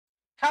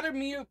How to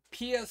mute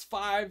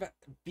PS5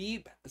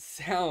 beep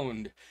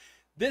sound.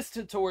 This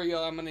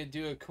tutorial, I'm going to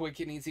do a quick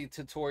and easy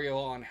tutorial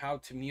on how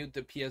to mute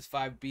the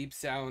PS5 beep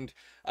sound.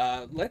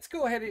 Let's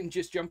go ahead and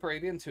just jump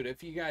right into it.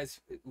 If you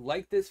guys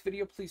like this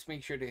video, please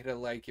make sure to hit a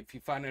like. If you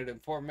find it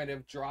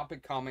informative, drop a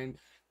comment.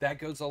 That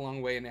goes a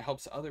long way and it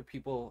helps other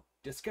people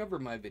discover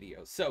my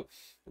videos. So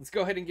let's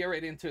go ahead and get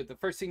right into it. The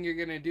first thing you're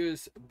going to do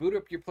is boot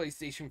up your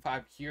PlayStation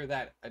 5, hear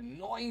that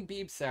annoying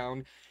beep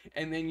sound,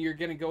 and then you're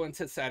going to go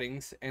into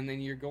settings, and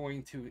then you're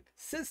going to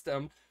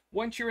system.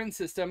 Once you're in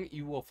system,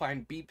 you will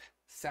find beep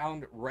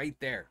sound right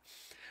there.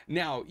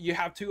 Now you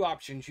have two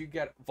options. You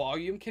get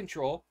volume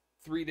control,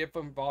 3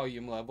 different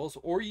volume levels,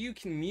 or you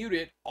can mute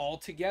it all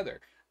together.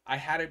 I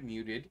had it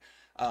muted,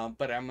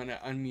 but I'm going to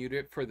unmute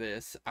it for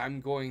this. I'm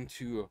going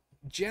to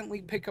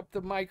gently pick up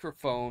the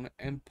microphone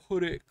and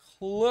put it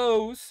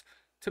close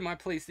to my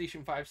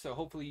PlayStation 5, so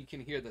hopefully you can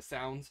hear the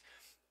sounds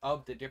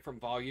of the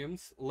different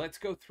volumes. Let's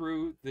go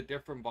through the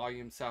different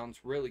volume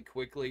sounds really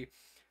quickly.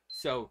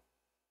 So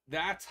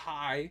that's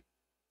high.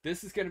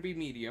 This is going to be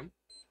medium.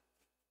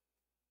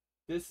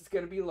 This is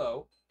going to be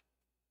low,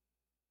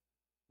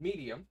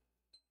 medium,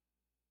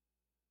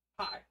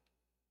 high,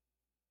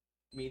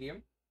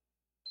 medium,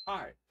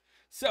 high.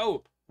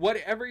 So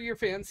whatever you're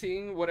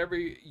fancying, whatever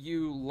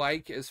you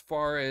like as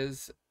far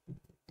as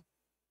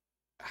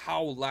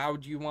how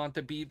loud you want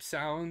the beep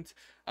sound.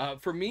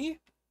 For me,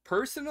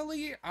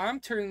 personally, I'm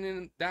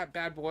turning that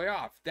bad boy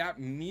off. That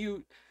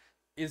mute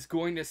is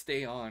going to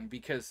stay on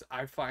because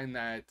I find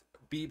that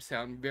beep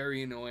sound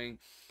very annoying.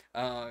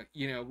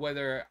 You know,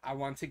 whether I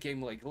want to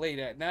game like late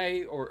at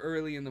night or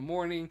early in the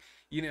morning,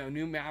 you know,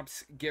 new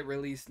maps get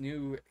released,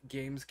 new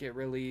games get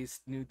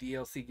released, new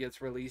DLC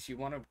gets released. You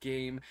want to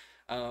game,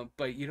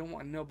 but you don't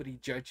want nobody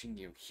judging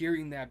you,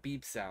 hearing that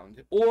beep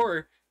sound,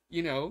 or,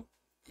 you know,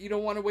 you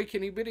don't want to wake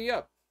anybody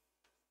up.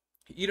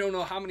 You don't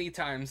know how many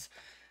times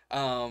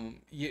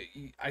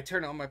I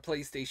turn on my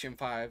PlayStation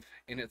 5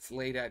 and it's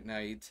late at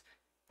night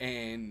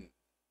and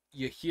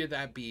you hear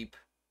that beep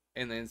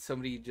and then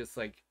somebody just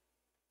like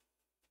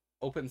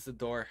opens the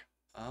door.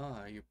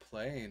 Ah, you're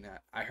playing.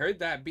 I heard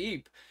that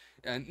beep.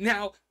 And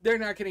now they're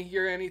not going to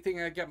hear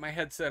anything. I got my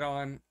headset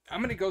on.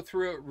 I'm going to go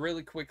through it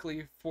really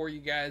quickly for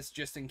you guys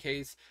just in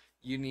case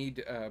you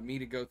need me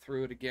to go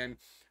through it again.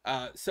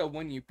 So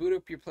when you boot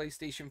up your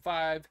PlayStation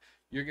 5,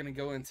 you're going to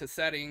go into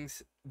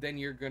settings, then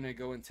you're going to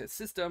go into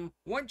system.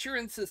 Once you're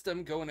in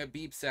system, go into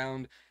beep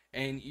sound,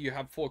 and you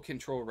have full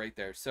control right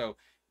there. So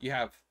you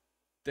have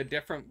the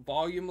different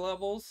volume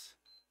levels.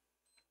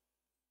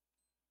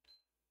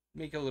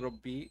 Make a little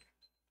beat.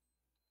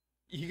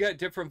 You got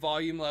different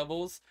volume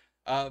levels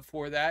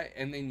for that,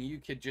 and then you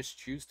could just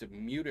choose to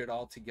mute it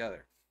all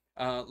together.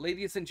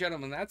 Ladies and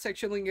gentlemen, that's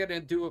actually going to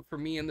do it for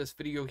me in this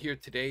video here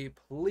today.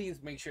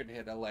 Please make sure to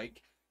hit a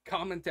like,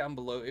 comment down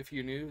below if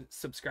you're new,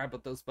 subscribe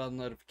with those bell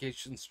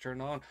notifications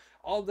turned on.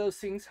 All those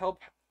things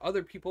help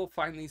other people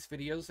find these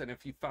videos, and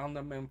if you found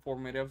them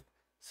informative,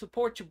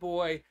 support your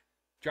boy.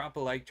 Drop a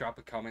like, drop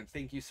a comment.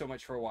 Thank you so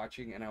much for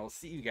watching, and I will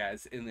see you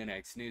guys in the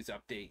next news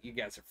update. You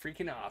guys are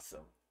freaking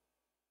awesome.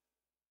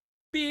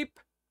 Beep,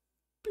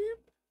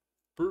 beep,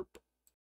 burp.